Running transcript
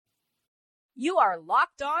You are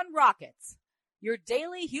Locked On Rockets, your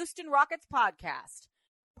daily Houston Rockets podcast,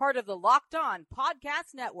 part of the Locked On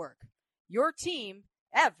Podcast Network, your team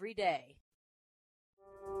every day.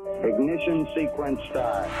 Ignition sequence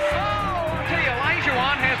start. Oh, see,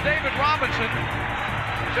 Olajuwon has David Robinson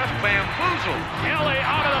just bamboozled. Kelly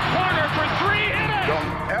out of the corner for three, hit it!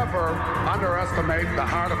 Don't ever underestimate the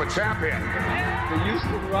heart of a champion. The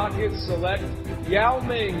Houston Rockets select Yao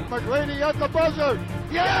Ming. McGrady at the buzzer.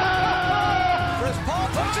 Yeah! Chris Paul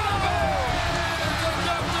puts it up.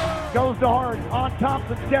 Goes to Harden on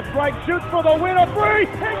Thompson, steps right, shoots for the win. A three.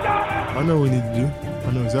 He got it! I know what we need to do.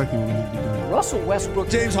 I know exactly what we need to do. Russell Westbrook,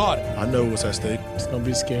 James Harden. I know what's at stake. It's gonna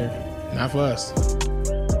be scary. Not for us.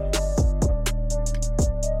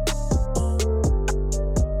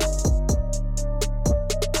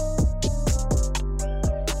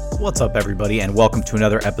 What's up, everybody, and welcome to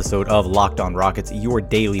another episode of Locked On Rockets, your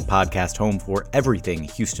daily podcast home for everything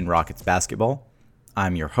Houston Rockets basketball.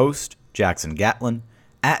 I'm your host, Jackson Gatlin,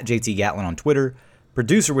 at JT Gatlin on Twitter,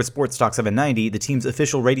 producer with Sports Talk 790, the team's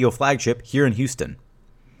official radio flagship here in Houston.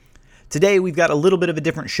 Today, we've got a little bit of a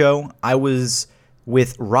different show. I was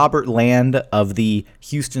with Robert Land of the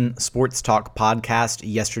Houston Sports Talk podcast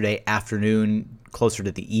yesterday afternoon, closer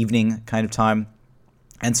to the evening kind of time.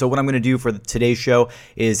 And so what I'm going to do for today's show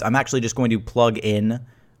is I'm actually just going to plug in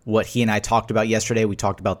what he and I talked about yesterday. We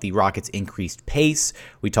talked about the Rockets' increased pace.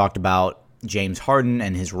 We talked about James Harden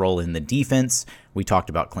and his role in the defense. We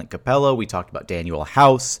talked about Clint Capella. We talked about Daniel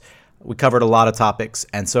House. We covered a lot of topics.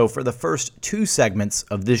 And so for the first two segments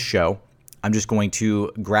of this show, I'm just going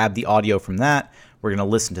to grab the audio from that. We're going to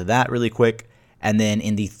listen to that really quick. And then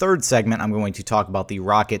in the third segment, I'm going to talk about the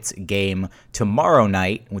Rockets game tomorrow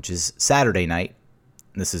night, which is Saturday night.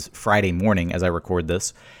 This is Friday morning as I record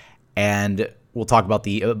this. And we'll talk about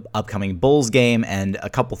the upcoming Bulls game and a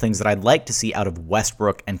couple things that I'd like to see out of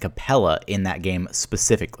Westbrook and Capella in that game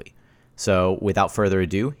specifically. So without further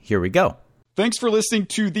ado, here we go. Thanks for listening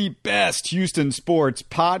to the best Houston sports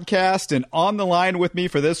podcast. And on the line with me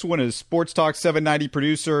for this one is Sports Talk 790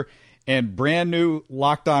 producer and brand new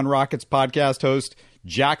Locked On Rockets podcast host,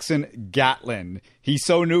 Jackson Gatlin. He's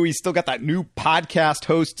so new, he's still got that new podcast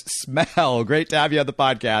host smell. Great to have you on the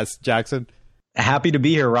podcast, Jackson. Happy to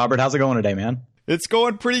be here, Robert. How's it going today, man? It's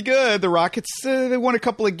going pretty good. The Rockets, they won a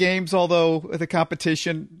couple of games, although the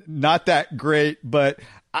competition, not that great. But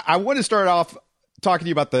I want to start off talking to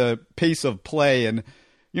you about the pace of play. And,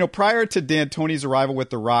 you know, prior to D'Antoni's arrival with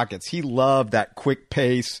the Rockets, he loved that quick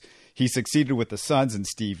pace. He succeeded with the Suns and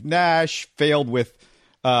Steve Nash, failed with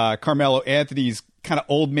Carmelo Anthony's kind of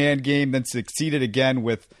old man game, then succeeded again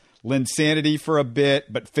with Linsanity for a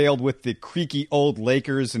bit, but failed with the creaky old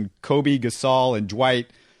Lakers and Kobe, Gasol, and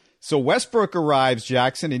Dwight. So Westbrook arrives,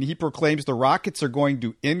 Jackson, and he proclaims the Rockets are going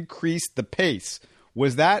to increase the pace.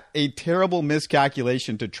 Was that a terrible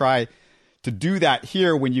miscalculation to try to do that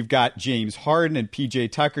here when you've got James Harden and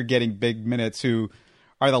PJ Tucker getting big minutes, who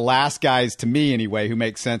are the last guys, to me anyway, who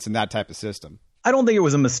make sense in that type of system? I don't think it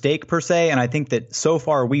was a mistake per se, and I think that so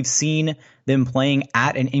far we've seen them playing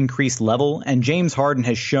at an increased level, and James Harden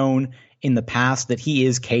has shown in the past that he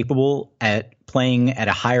is capable at playing at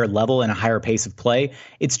a higher level and a higher pace of play.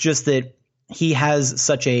 It's just that he has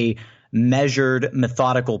such a measured,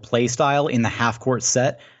 methodical play style in the half-court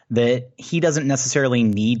set that he doesn't necessarily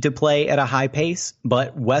need to play at a high pace,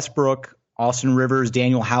 but Westbrook, Austin Rivers,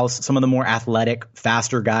 Daniel House, some of the more athletic,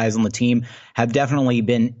 faster guys on the team have definitely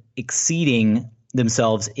been exceeding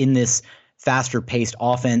themselves in this faster-paced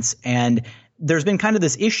offense. And there's been kind of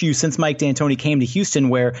this issue since Mike D'Antoni came to Houston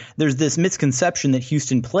where there's this misconception that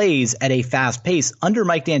Houston plays at a fast pace. Under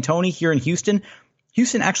Mike D'Antoni here in Houston,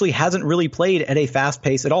 Houston actually hasn't really played at a fast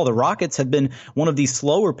pace at all. The Rockets have been one of the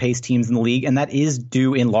slower-paced teams in the league, and that is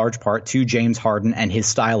due in large part to James Harden and his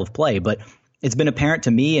style of play. But it's been apparent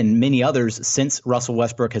to me and many others since Russell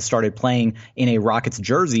Westbrook has started playing in a Rockets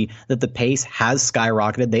jersey that the pace has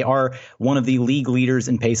skyrocketed. They are one of the league leaders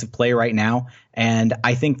in pace of play right now. And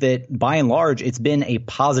I think that by and large, it's been a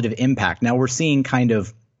positive impact. Now we're seeing kind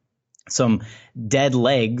of some dead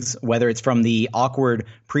legs, whether it's from the awkward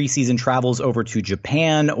preseason travels over to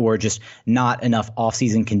Japan or just not enough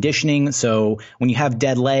offseason conditioning. So when you have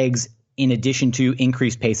dead legs, in addition to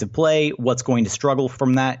increased pace of play, what's going to struggle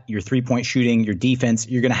from that? Your three-point shooting, your defense.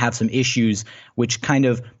 You're going to have some issues, which kind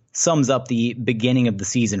of sums up the beginning of the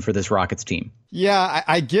season for this Rockets team. Yeah,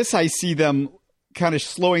 I guess I see them kind of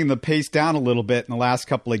slowing the pace down a little bit in the last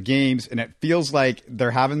couple of games, and it feels like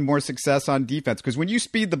they're having more success on defense. Because when you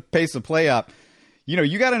speed the pace of play up, you know,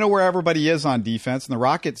 you got to know where everybody is on defense, and the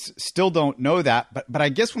Rockets still don't know that. But I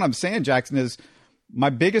guess what I'm saying, Jackson, is my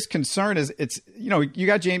biggest concern is it's, you know, you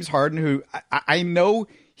got James Harden, who I know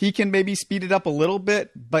he can maybe speed it up a little bit,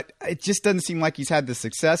 but it just doesn't seem like he's had the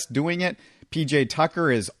success doing it. PJ Tucker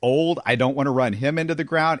is old. I don't want to run him into the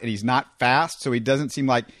ground, and he's not fast, so he doesn't seem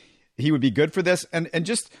like he would be good for this. And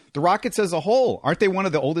just the Rockets as a whole, aren't they one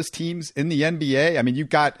of the oldest teams in the NBA? I mean, you've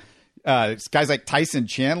got guys like Tyson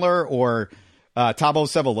Chandler or Thabo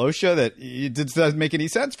Sefolosha that it doesn't make any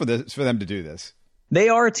sense for them to do this. They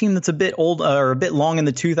are a team that's a bit old or a bit long in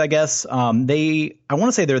the tooth, I guess. I want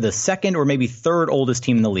to say they're the second or maybe third oldest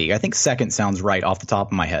team in the league. I think second sounds right off the top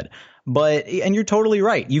of my head. And you're totally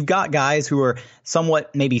right. You've got guys who are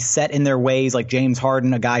somewhat maybe set in their ways, like James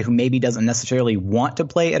Harden, a guy who maybe doesn't necessarily want to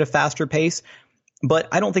play at a faster pace. But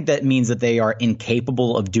I don't think that means that they are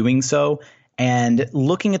incapable of doing so. And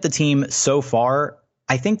looking at the team so far,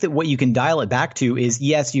 I think that what you can dial it back to is,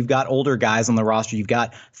 yes, you've got older guys on the roster. You've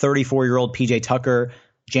got 34-year-old PJ Tucker,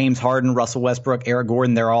 James Harden, Russell Westbrook, Eric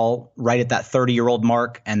Gordon. They're all right at that 30-year-old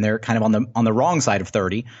mark, and they're kind of on the wrong side of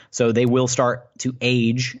 30. So they will start to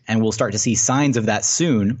age, and we'll start to see signs of that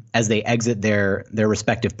soon as they exit their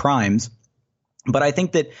respective primes. But I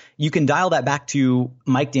think that you can dial that back to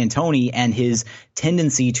Mike D'Antoni and his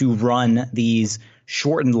tendency to run these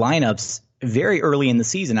shortened lineups very early in the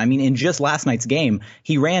season. I mean, in just last night's game,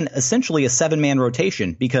 he ran essentially a 7-man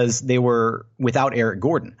rotation because they were without Eric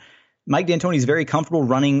Gordon. Mike D'Antoni is very comfortable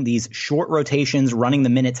running these short rotations, running the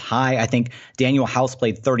minutes high. I think Daniel House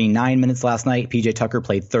played 39 minutes last night. PJ Tucker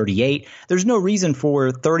played 38. There's no reason for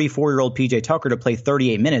 34-year-old PJ Tucker to play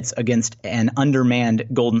 38 minutes against an undermanned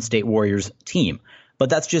Golden State Warriors team. But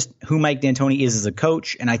that's just who Mike D'Antoni is as a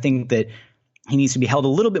coach, and I think that he needs to be held a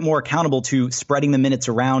little bit more accountable to spreading the minutes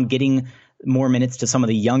around, getting more minutes to some of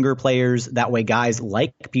the younger players. That way guys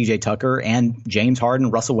like PJ Tucker and James Harden,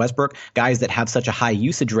 Russell Westbrook, guys that have such a high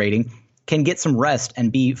usage rating, can get some rest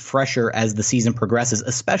and be fresher as the season progresses,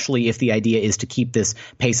 especially if the idea is to keep this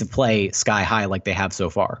pace of play sky high like they have so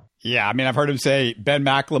far. Yeah, I mean, I've heard him say, Ben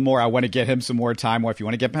McLemore, I want to get him some more time. Well, if you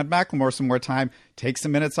want to get Ben McLemore some more time, take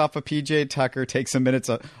some minutes off of PJ Tucker, take some minutes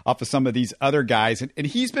off of some of these other guys. And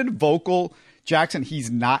he's been vocal, Jackson. He's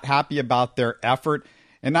not happy about their effort.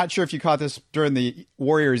 And not sure if you caught this during the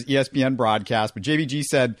Warriors ESPN broadcast, but JBG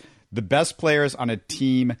said the best players on a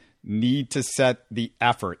team need to set the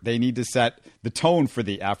effort. They need to set the tone for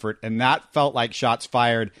the effort. And that felt like shots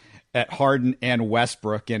fired at Harden and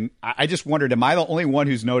Westbrook. And I just wondered, am I the only one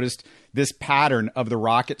who's noticed this pattern of the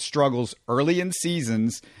Rockets' struggles early in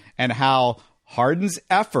seasons and how Harden's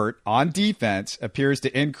effort on defense appears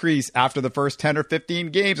to increase after the first 10 or 15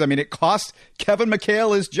 games? I mean, it cost Kevin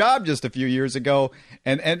McHale his job just a few years ago,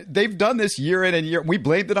 and they've done this year in and year. We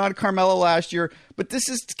blamed it on Carmelo last year, but this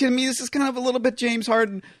is kind of a little bit James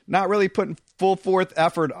Harden not really putting full forth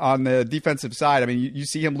effort on the defensive side. I mean, you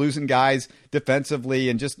see him losing guys defensively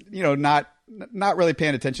and just, not really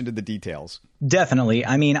paying attention to the details. Definitely.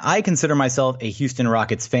 I mean, I consider myself a Houston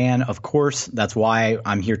Rockets fan, of course. That's why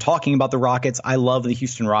I'm here talking about the Rockets. I love the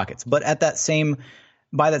Houston Rockets. But by that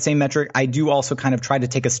same metric, I do also kind of try to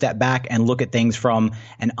take a step back and look at things from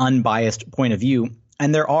an unbiased point of view.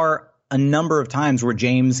 And there are a number of times where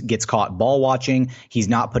James gets caught ball watching. He's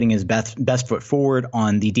not putting his best foot forward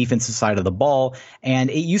on the defensive side of the ball. And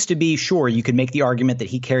it used to be, sure, you could make the argument that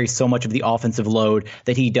he carries so much of the offensive load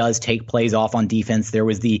that he does take plays off on defense. There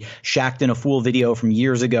was the Shaqtin' a Fool video from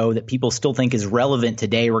years ago that people still think is relevant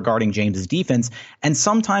today regarding James's defense. And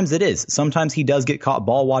sometimes it is. Sometimes he does get caught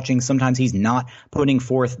ball watching. Sometimes he's not putting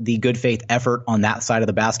forth the good faith effort on that side of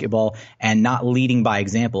the basketball and not leading by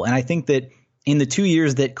example. And I think that in the 2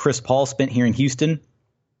 years that Chris Paul spent here in Houston,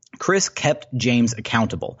 Chris kept James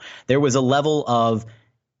accountable. There was a level of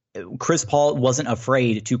Chris Paul wasn't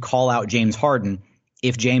afraid to call out James Harden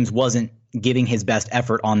if James wasn't giving his best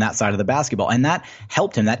effort on that side of the basketball. And that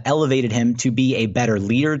helped him. That elevated him to be a better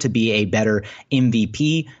leader, to be a better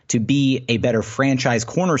MVP, to be a better franchise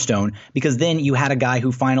cornerstone, because then you had a guy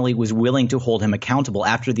who finally was willing to hold him accountable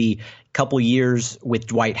after the couple years with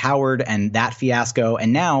Dwight Howard and that fiasco.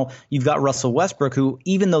 And now you've got Russell Westbrook, who,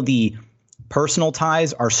 even though the personal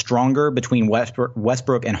ties are stronger between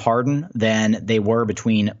Westbrook and Harden than they were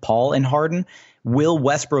between Paul and Harden, will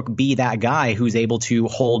Westbrook be that guy who's able to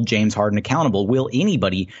hold James Harden accountable? Will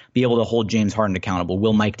anybody be able to hold James Harden accountable?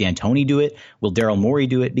 Will Mike D'Antoni do it? Will Daryl Morey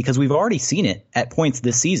do it? Because we've already seen it at points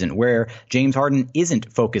this season where James Harden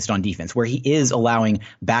isn't focused on defense, where he is allowing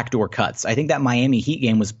backdoor cuts. I think that Miami Heat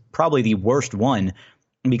game was probably the worst one,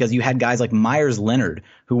 because you had guys like Myers Leonard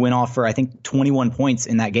who went off for, I think, 21 points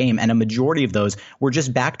in that game. And a majority of those were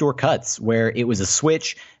just backdoor cuts where it was a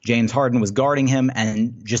switch. James Harden was guarding him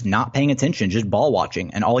and just not paying attention, just ball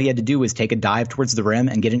watching. And all he had to do was take a dive towards the rim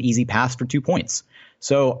and get an easy pass for 2 points.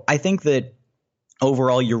 So I think that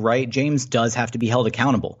overall, you're right. James does have to be held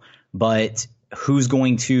accountable, but who's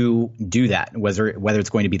going to do that? Whether it's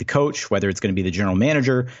going to be the coach, whether it's going to be the general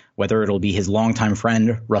manager, whether it'll be his longtime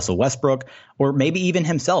friend, Russell Westbrook, or maybe even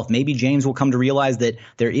himself. Maybe James will come to realize that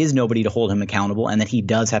there is nobody to hold him accountable and that he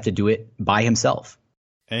does have to do it by himself.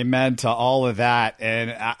 Amen to all of that.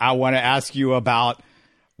 And I want to ask you about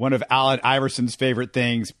one of Allen Iverson's favorite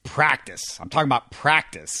things, practice. I'm talking about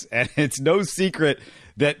practice. And it's no secret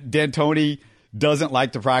that D'Antoni doesn't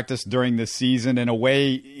like to practice during the season. In a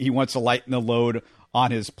way, he wants to lighten the load on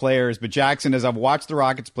his players. But Jackson, as I've watched the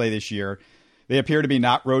Rockets play this year, they appear to be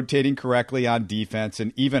not rotating correctly on defense.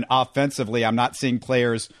 And even offensively, I'm not seeing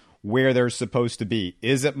players where they're supposed to be.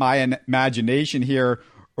 Is it my imagination here,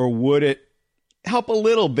 or would it help a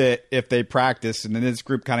little bit if they practice and then this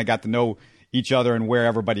group kind of got to know each other and where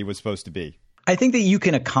everybody was supposed to be? I think that you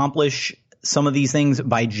can accomplish some of these things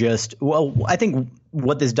by I think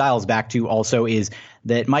what this dials back to also is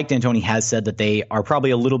that Mike D'Antoni has said that they are probably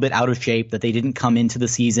a little bit out of shape, that they didn't come into the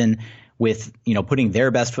season with, putting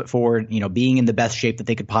their best foot forward, being in the best shape that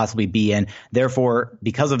they could possibly be in. Therefore,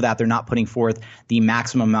 because of that, they're not putting forth the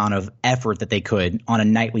maximum amount of effort that they could on a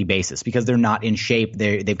nightly basis because they're not in shape.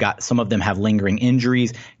 They've got, some of them have lingering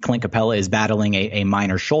injuries. Clint Capella is battling a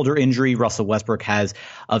minor shoulder injury. Russell Westbrook has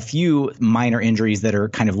a few minor injuries that are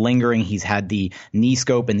kind of lingering. He's had the knee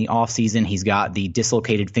scope in the offseason. He's got the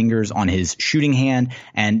dislocated fingers on his shooting hand.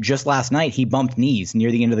 And just last night, he bumped knees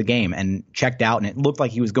near the end of the game and checked out. And it looked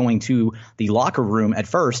like he was going to the locker room at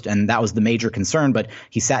first, and that was the major concern. But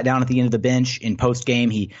he sat down at the end of the bench in post game.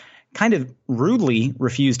 He kind of rudely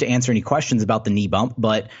refused to answer any questions about the knee bump,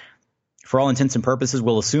 but for all intents and purposes,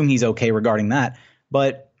 we'll assume he's okay regarding that.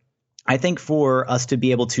 But I think for us to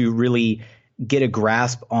be able to really get a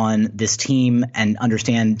grasp on this team and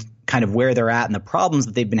understand kind of where they're at and the problems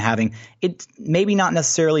that they've been having, it's maybe not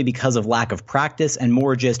necessarily because of lack of practice and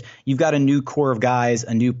more just you've got a new core of guys,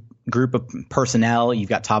 a new group of personnel. You've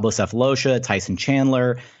got Thabo Sefolosha, Tyson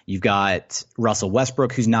Chandler. You've got Russell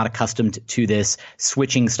Westbrook, who's not accustomed to this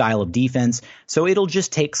switching style of defense. So it'll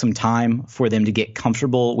just take some time for them to get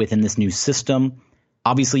comfortable within this new system.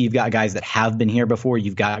 Obviously, you've got guys that have been here before.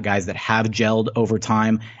 You've got guys that have gelled over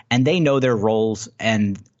time, and they know their roles.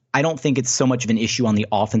 And I don't think it's so much of an issue on the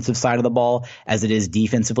offensive side of the ball as it is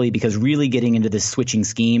defensively, because really getting into this switching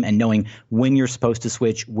scheme and knowing when you're supposed to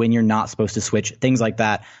switch, when you're not supposed to switch, things like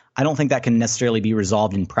that, I don't think that can necessarily be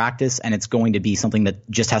resolved in practice, and it's going to be something that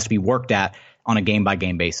just has to be worked at on a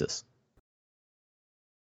game-by-game basis.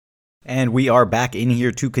 And we are back in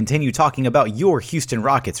here to continue talking about your Houston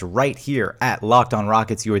Rockets right here at Locked On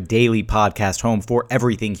Rockets, your daily podcast home for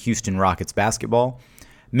everything Houston Rockets basketball.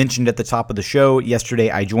 Mentioned at the top of the show, yesterday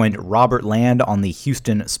I joined Robert Land on the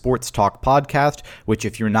Houston Sports Talk podcast, which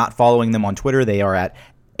if you're not following them on Twitter, they are at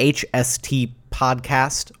HST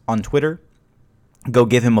Podcast on Twitter. Go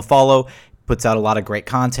give him a follow. Puts out a lot of great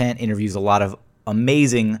content, interviews a lot of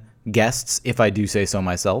amazing guests, if I do say so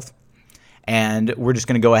myself. And we're just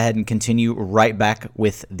going to go ahead and continue right back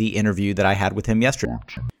with the interview that I had with him yesterday.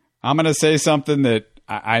 I'm going to say something that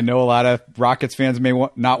I know a lot of Rockets fans may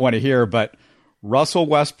not want to hear, but Russell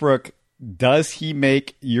Westbrook, does he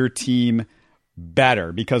make your team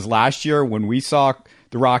better? Because last year when we saw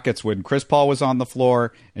the Rockets, when Chris Paul was on the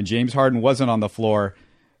floor and James Harden wasn't on the floor,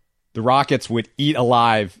 the Rockets would eat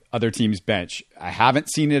alive other teams' bench. I haven't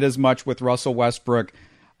seen it as much with Russell Westbrook.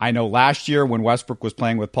 I know last year when Westbrook was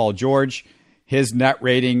playing with Paul George, his net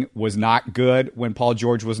rating was not good when Paul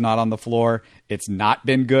George was not on the floor. It's not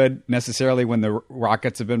been good necessarily when the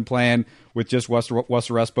Rockets have been playing with just Russell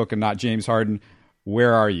Westbrook and not James Harden.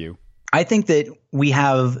 Where are you? I think that we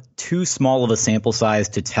have too small of a sample size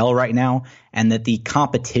to tell right now, and that the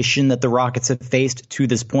competition that the Rockets have faced to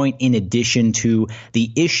this point, in addition to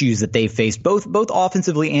the issues that they've faced, both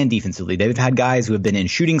offensively and defensively. They've had guys who have been in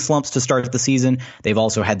shooting slumps to start the season. They've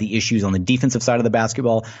also had the issues on the defensive side of the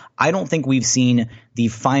basketball. I don't think we've seen the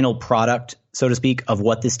final product, so to speak, of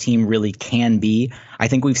what this team really can be. I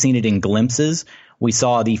think we've seen it in glimpses. We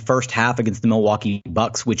saw the first half against the Milwaukee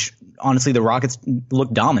Bucks, which honestly the Rockets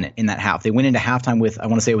looked dominant in that half. They went into halftime with, I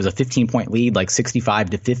want to say it was a 15-point lead, like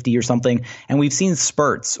 65-50 or something. And we've seen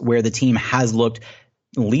spurts where the team has looked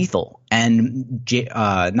lethal. And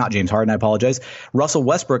not James Harden, I apologize. Russell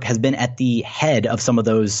Westbrook has been at the head of some of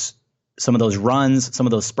those runs, some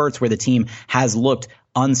of those spurts where the team has looked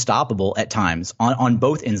unstoppable at times on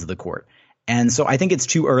both ends of the court. And so I think it's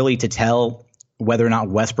too early to tell whether or not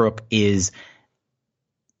Westbrook is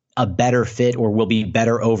a better fit or will be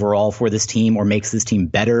better overall for this team or makes this team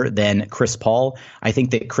better than Chris Paul. I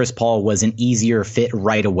think that Chris Paul was an easier fit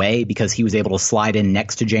right away because he was able to slide in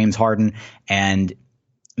next to James Harden and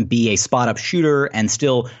be a spot up shooter and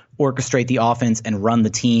still orchestrate the offense and run the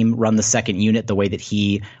team, run the second unit the way that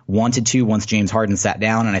he wanted to once James Harden sat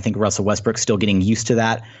down. And I think Russell Westbrook's still getting used to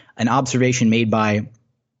that. An observation made by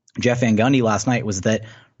Jeff Van Gundy last night was that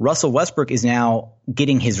Russell Westbrook is now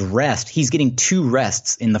getting his rest. He's getting 2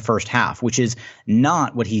 rests in the first half, which is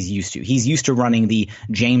not what he's used to. He's used to running the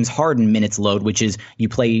James Harden minutes load, which is you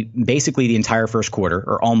play basically the entire first quarter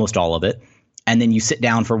or almost all of it, and then you sit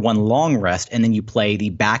down for one long rest, and then you play the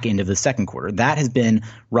back end of the second quarter. That has been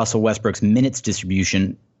Russell Westbrook's minutes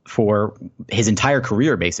distribution for his entire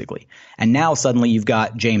career, basically. And now suddenly you've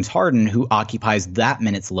got James Harden, who occupies that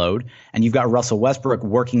minutes load, and you've got Russell Westbrook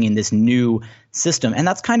working in this new system. And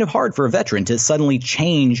that's kind of hard for a veteran to suddenly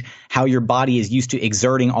change how your body is used to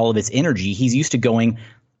exerting all of its energy. He's used to going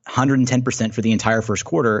 110% for the entire first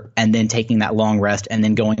quarter and then taking that long rest and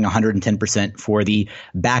then going 110% for the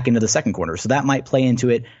back end of the second quarter. So that might play into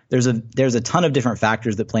it. There's a ton of different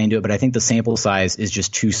factors that play into it, but I think the sample size is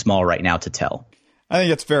just too small right now to tell. I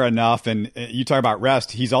think it's fair enough. And you talk about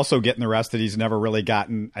rest. He's also getting the rest that he's never really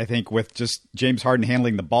gotten, I think, with just James Harden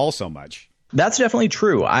handling the ball so much. That's definitely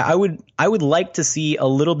true. I would like to see a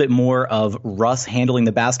little bit more of Russ handling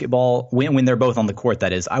the basketball when they're both on the court,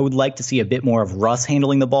 that is. I would like to see a bit more of Russ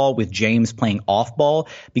handling the ball with James playing off ball,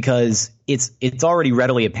 because it's already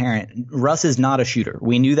readily apparent. Russ is not a shooter.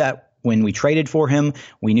 We knew that when we traded for him.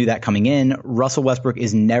 We knew that coming in. Russell Westbrook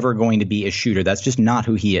is never going to be a shooter. That's just not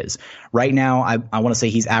who he is. Right now, I want to say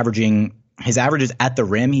his averages at the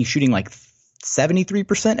rim. He's shooting like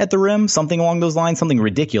 73% at the rim, something along those lines, something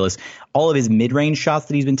ridiculous. All of his mid-range shots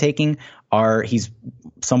that he's been taking he's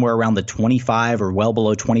somewhere around the 25 or well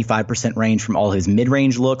below 25% range from all his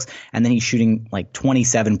mid-range looks. And then he's shooting like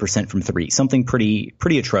 27% from 3, something pretty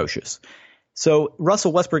atrocious. So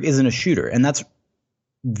Russell Westbrook isn't a shooter, and that's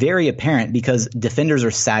very apparent because defenders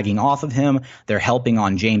are sagging off of him. They're helping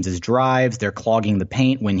on James's drives. They're clogging the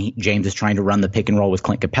paint when James is trying to run the pick and roll with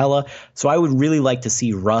Clint Capella. So I would really like to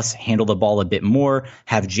see Russ handle the ball a bit more,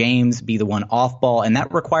 have James be the one off ball, and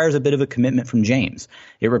that requires a bit of a commitment from James.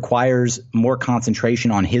 It requires more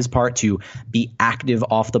concentration on his part to be active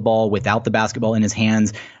off the ball without the basketball in his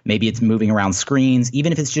hands. Maybe it's moving around screens,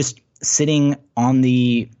 even if it's just sitting on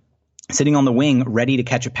the wing ready to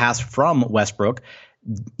catch a pass from Westbrook.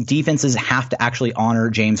 Defenses have to actually honor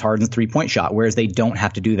James Harden's 3-point shot, whereas they don't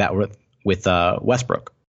have to do that with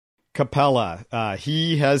Westbrook. Capella,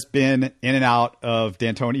 he has been in and out of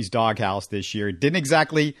D'Antoni's doghouse this year. Didn't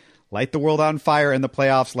exactly light the world on fire in the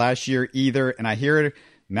playoffs last year either, and I hear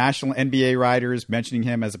national NBA writers mentioning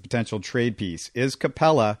him as a potential trade piece. Is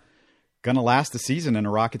Capella going to last the season in a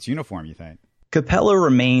Rockets uniform, you think? Capella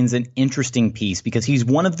remains an interesting piece because he's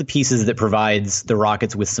one of the pieces that provides the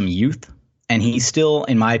Rockets with some youth. And he still,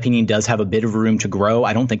 in my opinion, does have a bit of room to grow.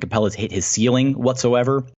 I don't think Capella's hit his ceiling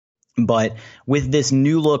whatsoever. But with this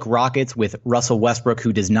new look Rockets, with Russell Westbrook,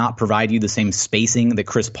 who does not provide you the same spacing that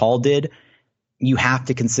Chris Paul did, you have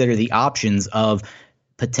to consider the options of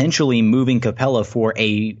potentially moving Capella for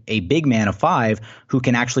a big man of 5 who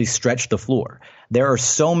can actually stretch the floor. There are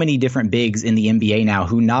so many different bigs in the NBA now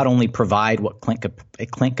who not only provide what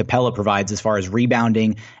Clint Capella provides as far as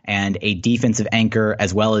rebounding and a defensive anchor,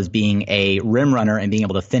 as well as being a rim runner and being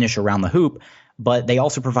able to finish around the hoop, but they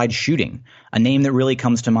also provide shooting. A name that really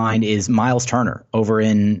comes to mind is Miles Turner over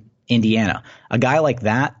in Indiana. A guy like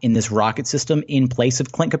that in this Rocket system in place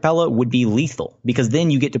of Clint Capella would be lethal, because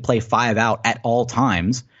then you get to play 5 out at all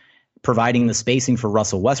times, providing the spacing for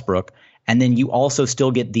Russell Westbrook. And then you also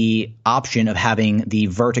still get the option of having the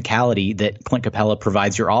verticality that Clint Capella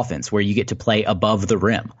provides your offense, where you get to play above the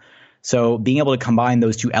rim. So being able to combine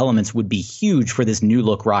those two elements would be huge for this new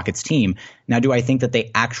look Rockets team. Now, do I think that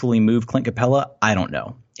they actually move Clint Capella? I don't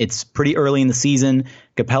know. It's pretty early in the season.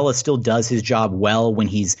 Capella still does his job well when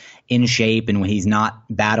he's in shape and when he's not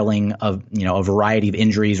battling a variety of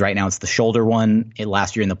injuries. Right now, it's the shoulder one.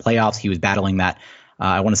 Last year in the playoffs, he was battling that.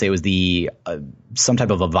 I want to say it was some type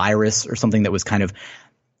of a virus or something that was kind of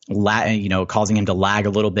causing him to lag a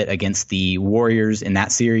little bit against the Warriors in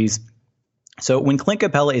that series. So when Clint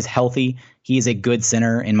Capella is healthy, he is a good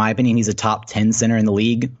center. In my opinion, he's a top 10 center in the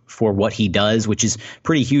league for what he does, which is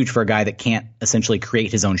pretty huge for a guy that can't essentially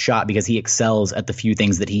create his own shot, because he excels at the few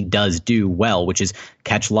things that he does do well, which is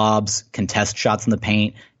catch lobs, contest shots in the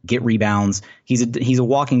paint, get rebounds. He's a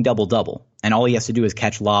walking double-double, and all he has to do is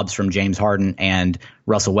catch lobs from James Harden and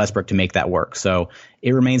Russell Westbrook to make that work. So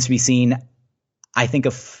it remains to be seen. I think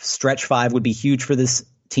a stretch 5 would be huge for this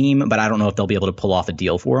team, but I don't know if they'll be able to pull off a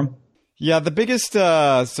deal for him. Yeah, the biggest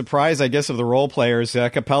surprise, I guess, of the role players,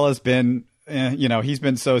 Capella's been, he's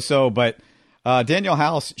been so-so, but Daniel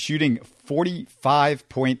House shooting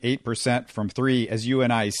 45.8% from three as you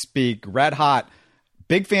and I speak. Red hot.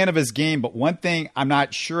 Big fan of his game, but one thing I'm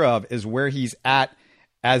not sure of is where he's at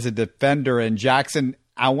as a defender. And Jackson,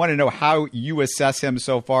 I want to know how you assess him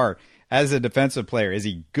so far as a defensive player. Is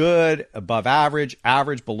he good, above average,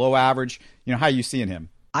 average, below average? How are you seeing him?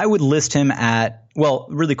 I would list him at, well,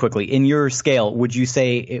 really quickly, in your scale, would you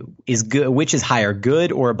say it is good, which is higher,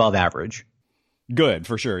 good or above average? Good,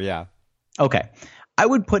 for sure, yeah. Okay. I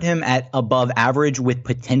would put him at above average with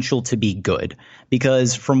potential to be good,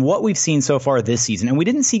 because from what we've seen so far this season, and we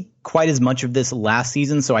didn't see quite as much of this last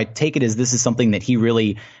season, so I take it as this is something that he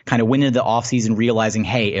really kind of went into the offseason realizing,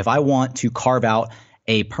 hey, if I want to carve out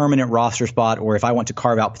a permanent roster spot, or if I want to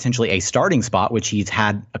carve out potentially a starting spot, which he's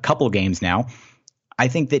had a couple games now, I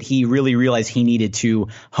think that he really realized he needed to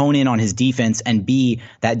hone in on his defense and be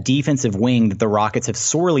that defensive wing that the Rockets have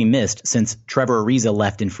sorely missed since Trevor Ariza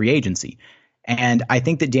left in free agency. And I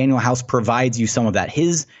think that Daniel House provides you some of that.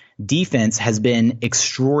 His defense has been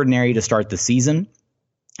extraordinary to start the season.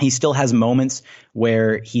 He still has moments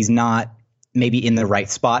where he's not maybe in the right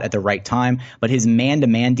spot at the right time, but his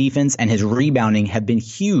man-to-man defense and his rebounding have been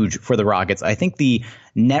huge for the Rockets. I think the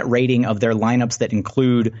net rating of their lineups that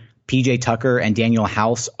include PJ Tucker and Daniel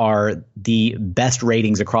House are the best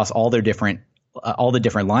ratings across all the different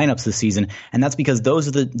lineups this season, and that's because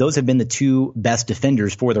those have been the two best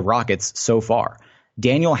defenders for the Rockets so far.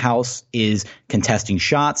 Daniel House is contesting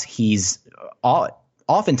shots.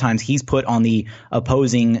 Oftentimes he's put on the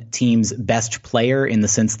opposing team's best player, in the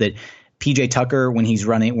sense that PJ Tucker, when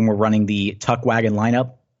we're running the Tuck Wagon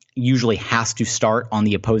lineup, usually has to start on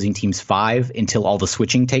the opposing team's 5 until all the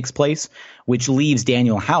switching takes place, which leaves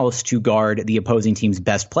Daniel House to guard the opposing team's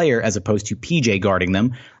best player as opposed to PJ guarding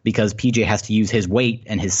them, because PJ has to use his weight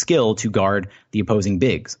and his skill to guard the opposing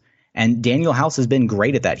bigs. And Daniel House has been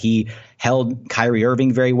great at that. He held Kyrie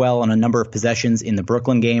Irving very well on a number of possessions in the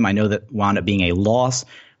Brooklyn game. I know that wound up being a loss,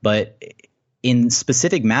 but in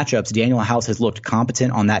specific matchups, Daniel House has looked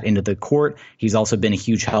competent on that end of the court. He's also been a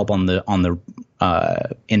huge help in the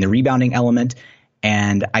rebounding element.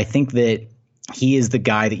 And I think that he is the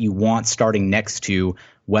guy that you want starting next to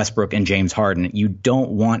Westbrook and James Harden. You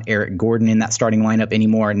don't want Eric Gordon in that starting lineup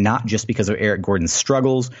anymore, not just because of Eric Gordon's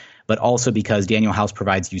struggles, but also because Daniel House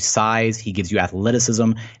provides you size. He gives you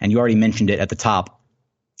athleticism. And you already mentioned it at the top.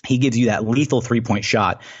 He gives you that lethal three-point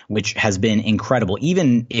shot, which has been incredible.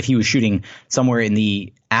 Even if he was shooting somewhere in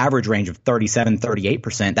the average range of 37,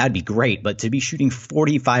 38%, that'd be great. But to be shooting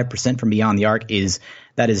 45% from beyond the arc is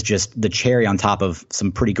just the cherry on top of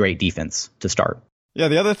some pretty great defense to start. Yeah,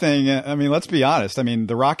 the other thing, let's be honest.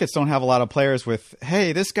 The Rockets don't have a lot of players with,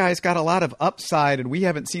 hey, this guy's got a lot of upside and we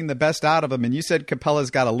haven't seen the best out of him. And you said Capella's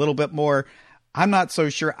got a little bit more. I'm not so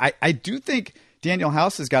sure. I do think Daniel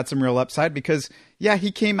House has got some real upside because, yeah,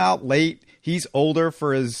 he came out late. He's older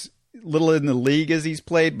for as little in the league as he's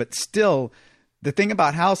played. But still, the thing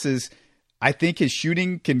about House is I think his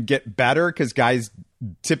shooting can get better because guys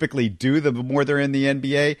typically do the more they're in the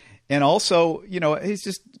NBA. And also, he's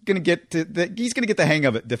just going to get the hang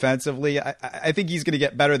of it defensively. I think he's going to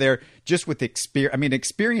get better there just with experience.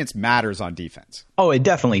 Experience matters on defense. Oh, it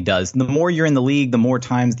definitely does. The more you're in the league, the more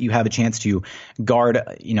times that you have a chance to guard,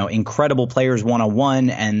 incredible players one-on-one.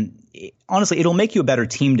 And honestly, it'll make you a better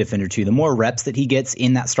team defender too. The more reps that he gets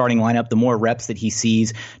in that starting lineup, the more reps that he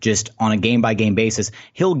sees just on a game-by-game basis,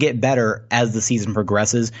 he'll get better as the season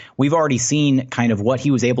progresses. We've already seen kind of what he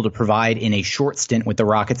was able to provide in a short stint with the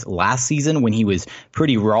Rockets last season when he was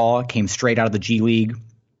pretty raw, came straight out of the G League,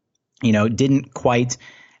 didn't quite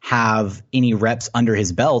have any reps under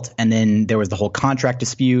his belt. And then there was the whole contract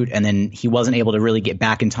dispute. And then he wasn't able to really get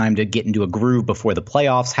back in time to get into a groove before the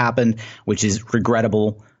playoffs happened, which is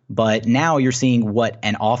regrettable. But now you're seeing what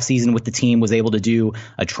an offseason with the team was able to do,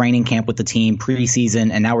 a training camp with the team,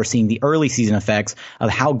 preseason, and now we're seeing the early season effects of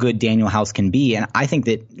how good Daniel House can be. And I think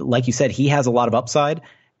that, like you said, he has a lot of upside.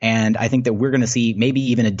 And I think that we're going to see maybe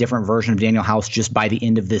even a different version of Daniel House just by the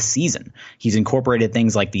end of this season. He's incorporated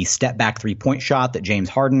things like the step back 3-point shot that James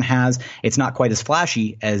Harden has. It's not quite as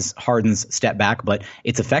flashy as Harden's step back, but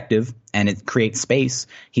it's effective and it creates space.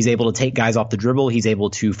 He's able to take guys off the dribble. He's able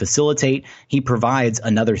to facilitate. He provides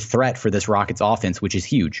another threat for this Rockets offense, which is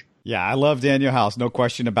huge. Yeah, I love Daniel House. No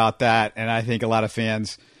question about that. And I think a lot of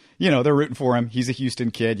fans, they're rooting for him. He's a Houston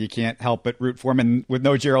kid. You can't help but root for him. And with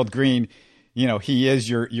no Gerald Green, he is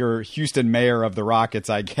your Houston mayor of the Rockets,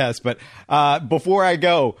 I guess. But before I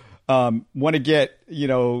go, want to get,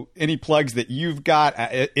 any plugs that you've got.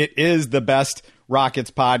 It is the best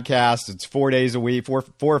Rockets podcast. It's 4 days a week, 4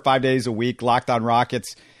 or 5 days a week, Locked on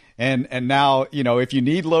Rockets. And now, if you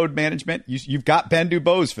need load management, you've got Ben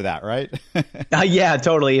Dubose for that, right? Yeah,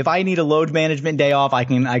 totally. If I need a load management day off, I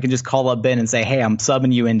can just call up Ben and say, hey, I'm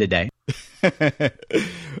subbing you in today.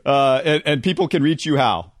 And people can reach you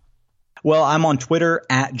how? Well, I'm on Twitter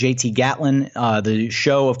at JT Gatlin. The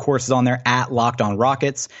show, of course, is on there at Locked On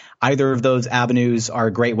Rockets. Either of those avenues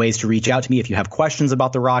are great ways to reach out to me if you have questions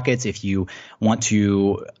about the Rockets, if you want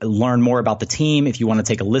to learn more about the team, if you want to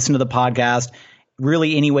take a listen to the podcast.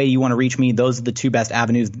 Really, any way you want to reach me, those are the two best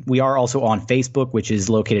avenues. We are also on Facebook, which is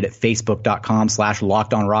located at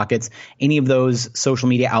facebook.com/LockedOnRockets. Any of those social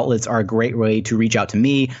media outlets are a great way to reach out to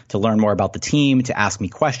me, to learn more about the team, to ask me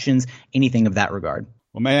questions, anything of that regard.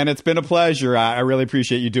 Well, man, it's been a pleasure. I really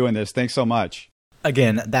appreciate you doing this. Thanks so much.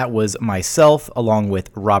 Again, that was myself along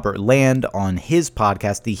with Robert Land on his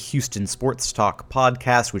podcast, the Houston Sports Talk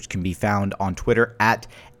Podcast, which can be found on Twitter at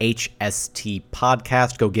HST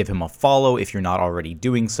Podcast. Go give him a follow if you're not already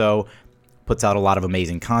doing so. Puts out a lot of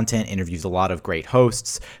amazing content, interviews a lot of great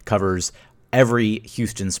hosts, covers every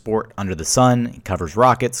Houston sport under the sun, covers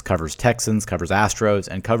Rockets, covers Texans, covers Astros,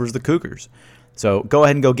 and covers the Cougars. So go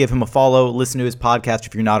ahead and go give him a follow. Listen to his podcast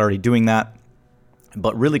if you're not already doing that.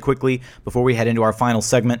 But really quickly, before we head into our final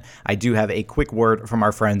segment, I do have a quick word from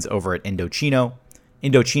our friends over at Indochino.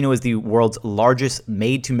 Indochino is the world's largest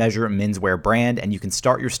made-to-measure menswear brand, and you can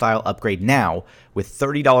start your style upgrade now with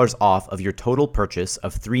 $30 off of your total purchase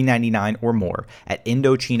of $399 or more at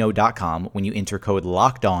Indochino.com when you enter code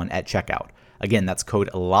LOCKEDON at checkout. Again, that's code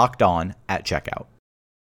LOCKEDON at checkout.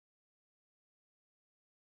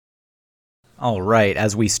 All right,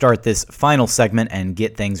 as we start this final segment and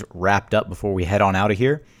get things wrapped up before we head on out of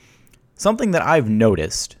here, something that I've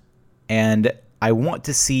noticed, and I want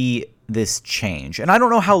to see this change, and I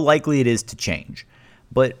don't know how likely it is to change,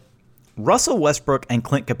 but Russell Westbrook and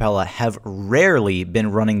Clint Capella have rarely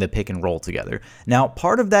been running the pick and roll together. Now,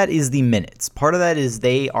 part of that is the minutes. Part of that is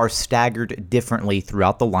they are staggered differently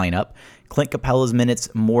throughout the lineup. Clint Capella's minutes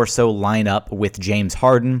more so line up with James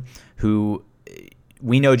Harden, who...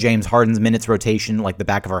 We know James Harden's minutes rotation like the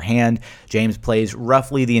back of our hand. James plays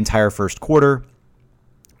roughly the entire first quarter,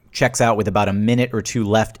 checks out with about a minute or two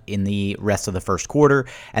left in the rest of the first quarter,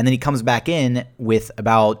 and then he comes back in with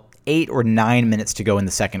about 8 or 9 minutes to go in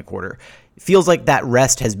the second quarter. It feels like that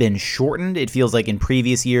rest has been shortened. It feels like in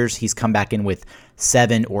previous years he's come back in with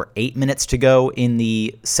 7 or 8 minutes to go in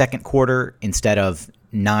the second quarter instead of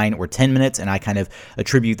 9 or 10 minutes, and I kind of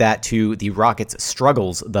attribute that to the Rockets'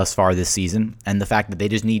 struggles thus far this season and the fact that they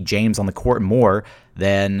just need James on the court more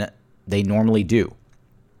than they normally do.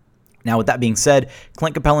 Now, with that being said,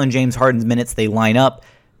 Clint Capella and James Harden's minutes, they line up.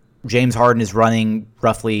 James Harden is running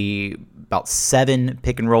roughly about 7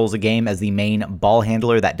 pick and rolls a game as the main ball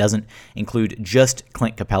handler. That doesn't include just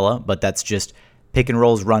Clint Capella, but that's just pick and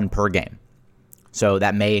rolls run per game. So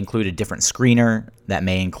that may include a different screener, that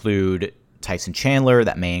may include Tyson Chandler,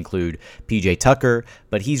 that may include PJ Tucker,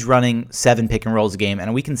 but he's running 7 pick and rolls a game,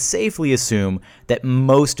 and we can safely assume that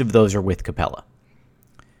most of those are with Capella.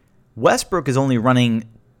 Westbrook is only running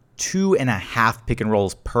 2.5 pick and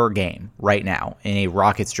rolls per game right now in a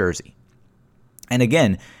Rockets jersey. And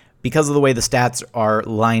again, because of the way the stats are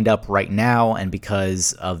lined up right now and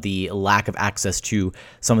because of the lack of access to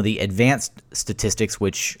some of the advanced statistics,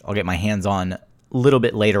 which I'll get my hands on a little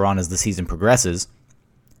bit later on as the season progresses,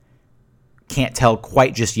 can't tell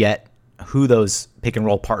quite just yet who those pick and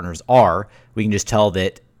roll partners are. We can just tell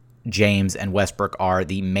that James and Westbrook are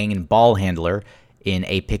the main ball handler in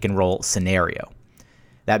a pick and roll scenario.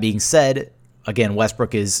 That being said, again,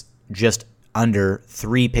 Westbrook is just under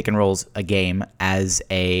 3 pick and rolls a game as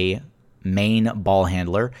a main ball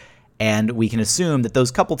handler, and we can assume that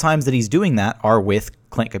those couple times that he's doing that are with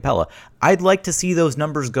Clint Capella. I'd like to see those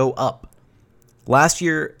numbers go up. Last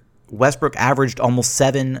year, Westbrook averaged almost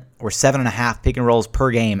 7 or 7.5 pick and rolls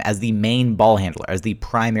per game as the main ball handler, as the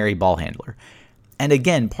primary ball handler. And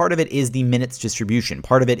again, part of it is the minutes distribution.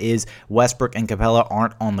 Part of it is Westbrook and Capella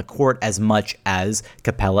aren't on the court as much as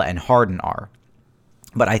Capella and Harden are.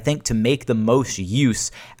 But I think to make the most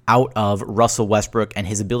use out of Russell Westbrook and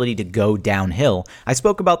his ability to go downhill, I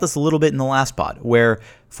spoke about this a little bit in the last pod, where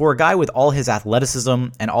for a guy with all his athleticism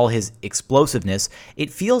and all his explosiveness,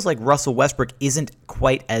 it feels like Russell Westbrook isn't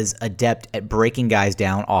quite as adept at breaking guys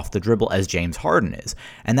down off the dribble as James Harden is.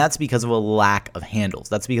 And that's because of a lack of handles.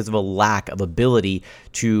 That's because of a lack of ability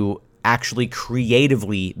to actually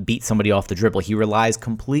creatively beat somebody off the dribble. He relies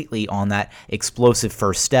completely on that explosive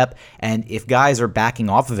first step, and if guys are backing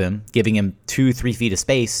off of him, giving him 2-3 feet of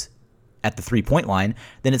space at the three-point line,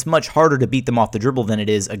 then it's much harder to beat them off the dribble than it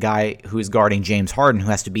is a guy who is guarding James Harden, who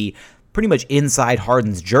has to be pretty much inside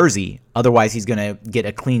Harden's jersey, otherwise he's going to get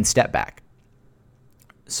a clean step back.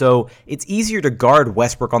 So it's easier to guard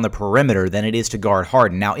Westbrook on the perimeter than it is to guard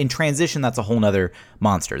Harden. Now, in transition, that's a whole nother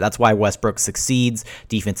monster. That's why Westbrook succeeds.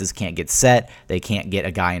 Defenses can't get set. They can't get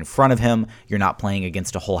a guy in front of him. You're not playing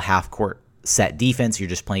against a whole half-court set defense. You're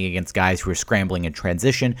just playing against guys who are scrambling in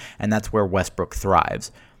transition, and that's where Westbrook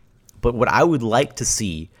thrives. But what I would like to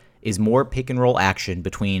see is more pick-and-roll action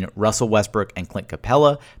between Russell Westbrook and Clint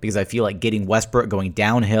Capella, because I feel like getting Westbrook going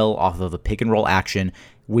downhill off of a pick-and-roll action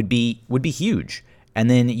would be huge. And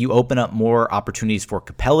then you open up more opportunities for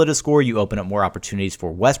Capella to score. You open up more opportunities for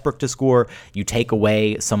Westbrook to score. You take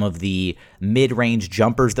away some of the mid-range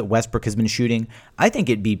jumpers that Westbrook has been shooting. I think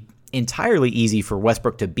it'd be entirely easy for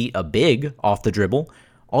Westbrook to beat a big off the dribble.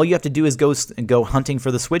 All you have to do is go hunting for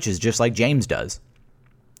the switches, just like James does.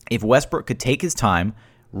 If Westbrook could take his time,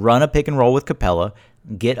 run a pick and roll with Capella,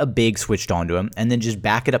 get a big switched onto him, and then just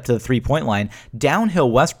back it up to the three-point line, downhill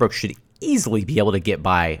Westbrook should easily be able to get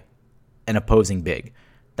by an opposing big.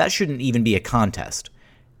 That shouldn't even be a contest.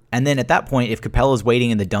 And then at that point, if Capella's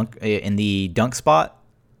waiting in the dunk spot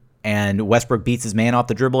and Westbrook beats his man off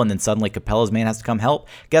the dribble and then suddenly Capella's man has to come help,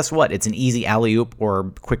 guess what? It's an easy alley-oop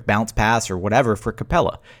or quick bounce pass or whatever for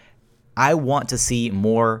Capella. I want to see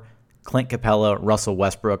more Clint Capella, Russell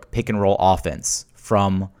Westbrook pick-and-roll offense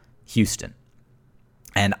from Houston.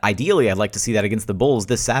 And ideally, I'd like to see that against the Bulls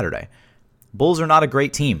this Saturday. Bulls are not a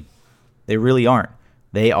great team. They really aren't.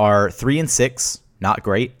 They are 3-6, not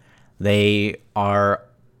great. They are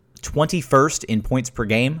 21st in points per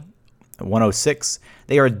game, 106.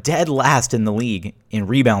 They are dead last in the league in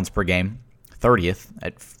rebounds per game, 30th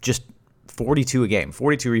at just 42 a game,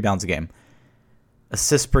 42 rebounds a game.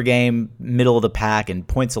 Assists per game, middle of the pack, and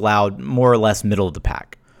points allowed, more or less middle of the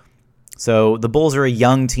pack. So the Bulls are a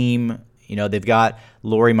young team. You know, they've got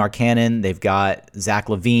Lauri Markkanen, they've got Zach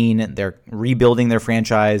LaVine. They're rebuilding their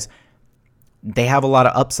franchise. They have a lot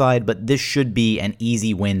of upside, but this should be an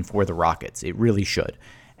easy win for the Rockets. It really should.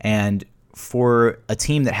 And for a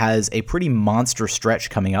team that has a pretty monster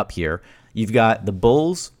stretch coming up here, you've got the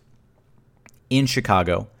Bulls in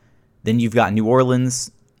Chicago, then you've got New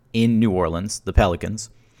Orleans in New Orleans, the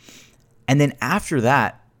Pelicans, and then after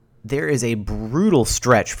that, there is a brutal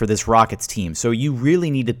stretch for this Rockets team. So you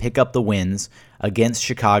really need to pick up the wins against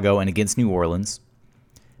Chicago and against New Orleans,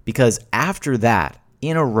 because after that,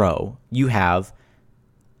 in a row, you have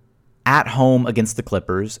at home against the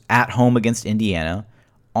Clippers, at home against Indiana,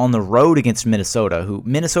 on the road against Minnesota, who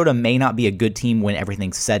Minnesota may not be a good team when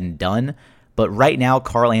everything's said and done, but right now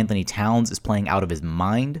Karl Anthony Towns is playing out of his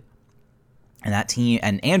mind. And that team,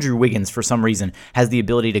 and Andrew Wiggins, for some reason, has the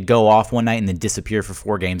ability to go off one night and then disappear for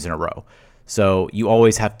 4 games in a row. So you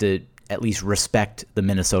always have to at least respect the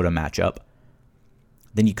Minnesota matchup.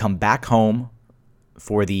 Then you come back home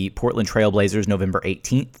for the Portland Trail Blazers November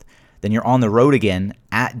 18th. Then you're on the road again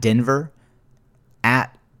at Denver,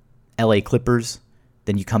 at LA Clippers.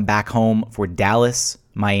 Then you come back home for Dallas,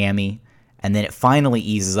 Miami, and then it finally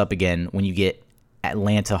eases up again when you get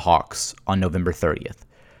Atlanta Hawks on November 30th.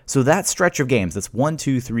 So that stretch of games, that's 1,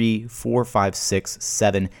 2, 3, 4, 5, 6,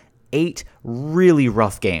 7, 8 really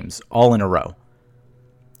rough games all in a row.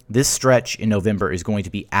 This stretch in November is going to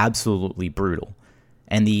be absolutely brutal.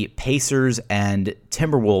 And the Pacers and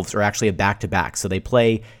Timberwolves are actually a back-to-back. So they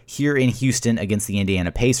play here in Houston against the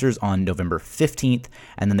Indiana Pacers on November 15th,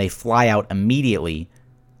 and then they fly out immediately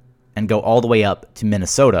and go all the way up to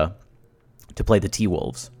Minnesota to play the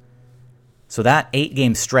T-Wolves. So that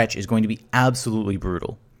 8-game stretch is going to be absolutely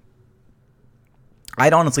brutal.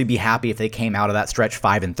 I'd honestly be happy if they came out of that stretch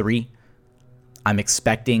 5-3. I'm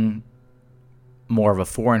expecting more of a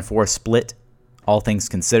 4-4 split, all things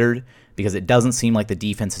considered, because it doesn't seem like the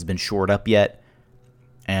defense has been shored up yet,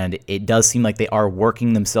 and it does seem like they are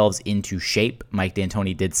working themselves into shape. Mike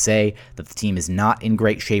D'Antoni did say that the team is not in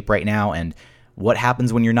great shape right now, and what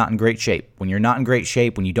happens when you're not in great shape? When you're not in great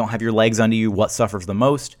shape, when you don't have your legs under you, what suffers the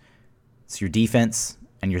most? It's your defense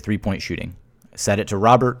and your three-point shooting. I said it to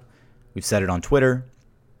Robert. We've said it on Twitter.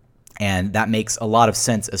 And that makes a lot of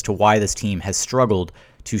sense as to why this team has struggled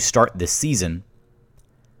to start this season.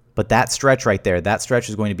 But that stretch right there, that stretch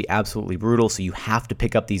is going to be absolutely brutal. So you have to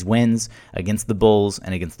pick up these wins against the Bulls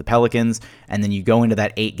and against the Pelicans. And then you go into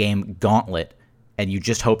that 8-game gauntlet and you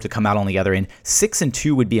just hope to come out on the other end.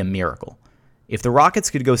 6-2 would be a miracle. If the Rockets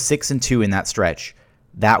could go 6-2 in that stretch,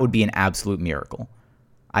 that would be an absolute miracle.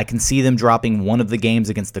 I can see them dropping one of the games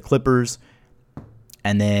against the Clippers,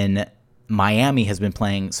 and then Miami has been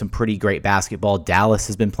playing some pretty great basketball. Dallas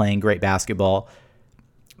has been playing great basketball.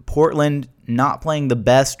 Portland, not playing the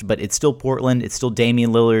best, but it's still Portland. It's still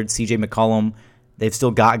Damian Lillard, CJ McCollum. They've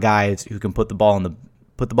still got guys who can put the ball in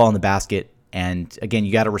the basket, and again,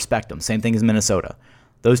 you got to respect them. Same thing as Minnesota.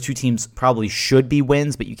 Those two teams probably should be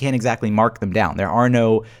wins, but you can't exactly mark them down. There are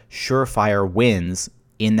no surefire wins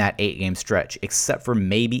in that 8-game stretch, except for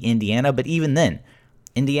maybe Indiana, but even then,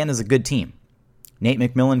 Indiana's a good team. Nate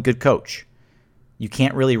McMillan, good coach. You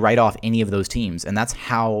can't really write off any of those teams, and that's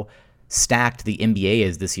how stacked the NBA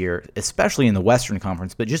is this year, especially in the Western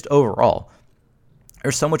Conference, but just overall.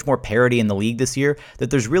 There's so much more parity in the league this year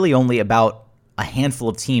that there's really only about a handful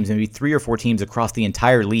of teams, maybe 3 or 4 teams across the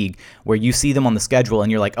entire league where you see them on the schedule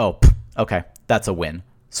and you're like, oh, okay, that's a win.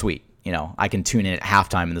 Sweet. I can tune in at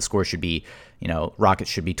halftime and the score should be, Rockets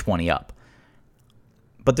should be 20 up.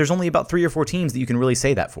 But there's only about 3 or 4 teams that you can really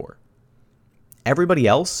say that for. Everybody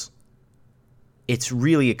else, it's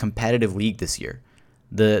really a competitive league this year.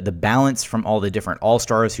 The balance from all the different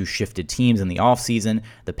all-stars who shifted teams in the offseason,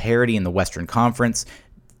 the parity in the Western Conference.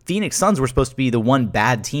 Phoenix Suns were supposed to be the one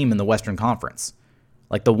bad team in the Western Conference.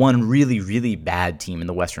 Like the one really, really bad team in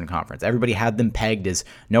the Western Conference. Everybody had them pegged as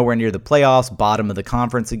nowhere near the playoffs, bottom of the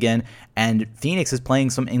conference again, and Phoenix is playing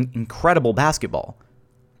some incredible basketball.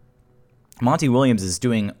 Monty Williams is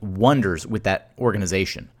doing wonders with that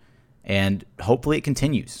organization, and hopefully it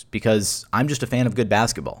continues because I'm just a fan of good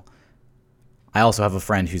basketball. I also have a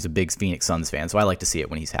friend who's a big Phoenix Suns fan, so I like to see it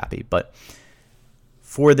when he's happy. But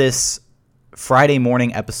for this Friday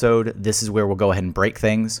morning episode, this is where we'll go ahead and break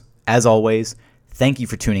things. As always, thank you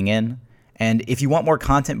for tuning in. And if you want more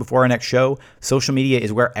content before our next show, social media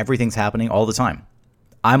is where everything's happening all the time.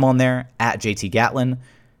 I'm on there at JT Gatlin.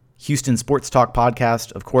 Houston Sports Talk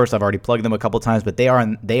Podcast, of course, I've already plugged them a couple times, but they are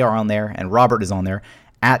on there, and Robert is on there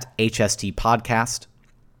at HST Podcast.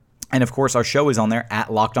 And of course, our show is on there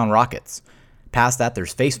at Locked On Rockets. Past that,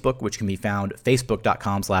 there's Facebook, which can be found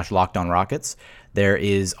facebook.com/LockedOnRockets. There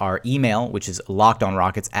is our email, which is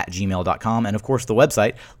lockedonrockets@gmail.com. And of course, the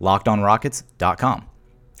website, lockedonrockets.com.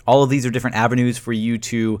 All of these are different avenues for you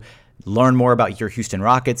to learn more about your Houston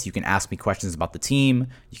Rockets. You can ask me questions about the team.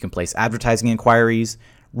 You can place advertising inquiries.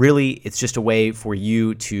 Really, it's just a way for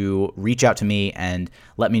you to reach out to me and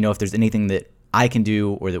let me know if there's anything that I can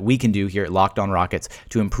do or that we can do here at Locked On Rockets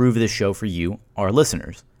to improve this show for you, our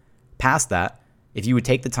listeners. Past that, if you would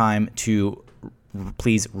take the time to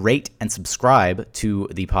please rate and subscribe to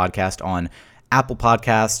the podcast on Apple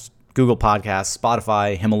Podcasts, Google Podcasts,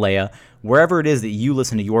 Spotify, Himalaya, wherever it is that you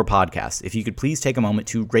listen to your podcast, if you could please take a moment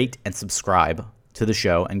to rate and subscribe to the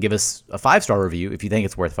show and give us a 5-star review if you think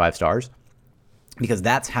it's worth 5 stars. Because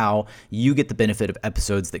that's how you get the benefit of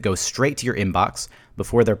episodes that go straight to your inbox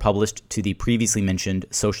before they're published to the previously mentioned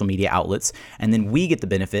social media outlets. And then we get the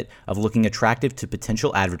benefit of looking attractive to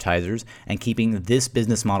potential advertisers and keeping this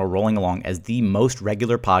business model rolling along as the most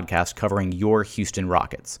regular podcast covering your Houston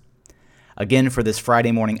Rockets. Again, for this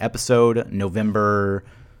Friday morning episode, November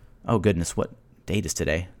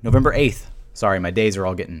 8th. Sorry, my days are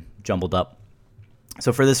all getting jumbled up.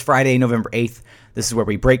 So for this Friday, November 8th, this is where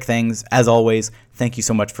we break things. As always, thank you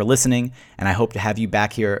so much for listening, and I hope to have you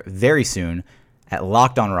back here very soon at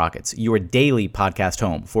Locked On Rockets, your daily podcast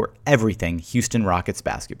home for everything Houston Rockets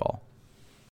basketball.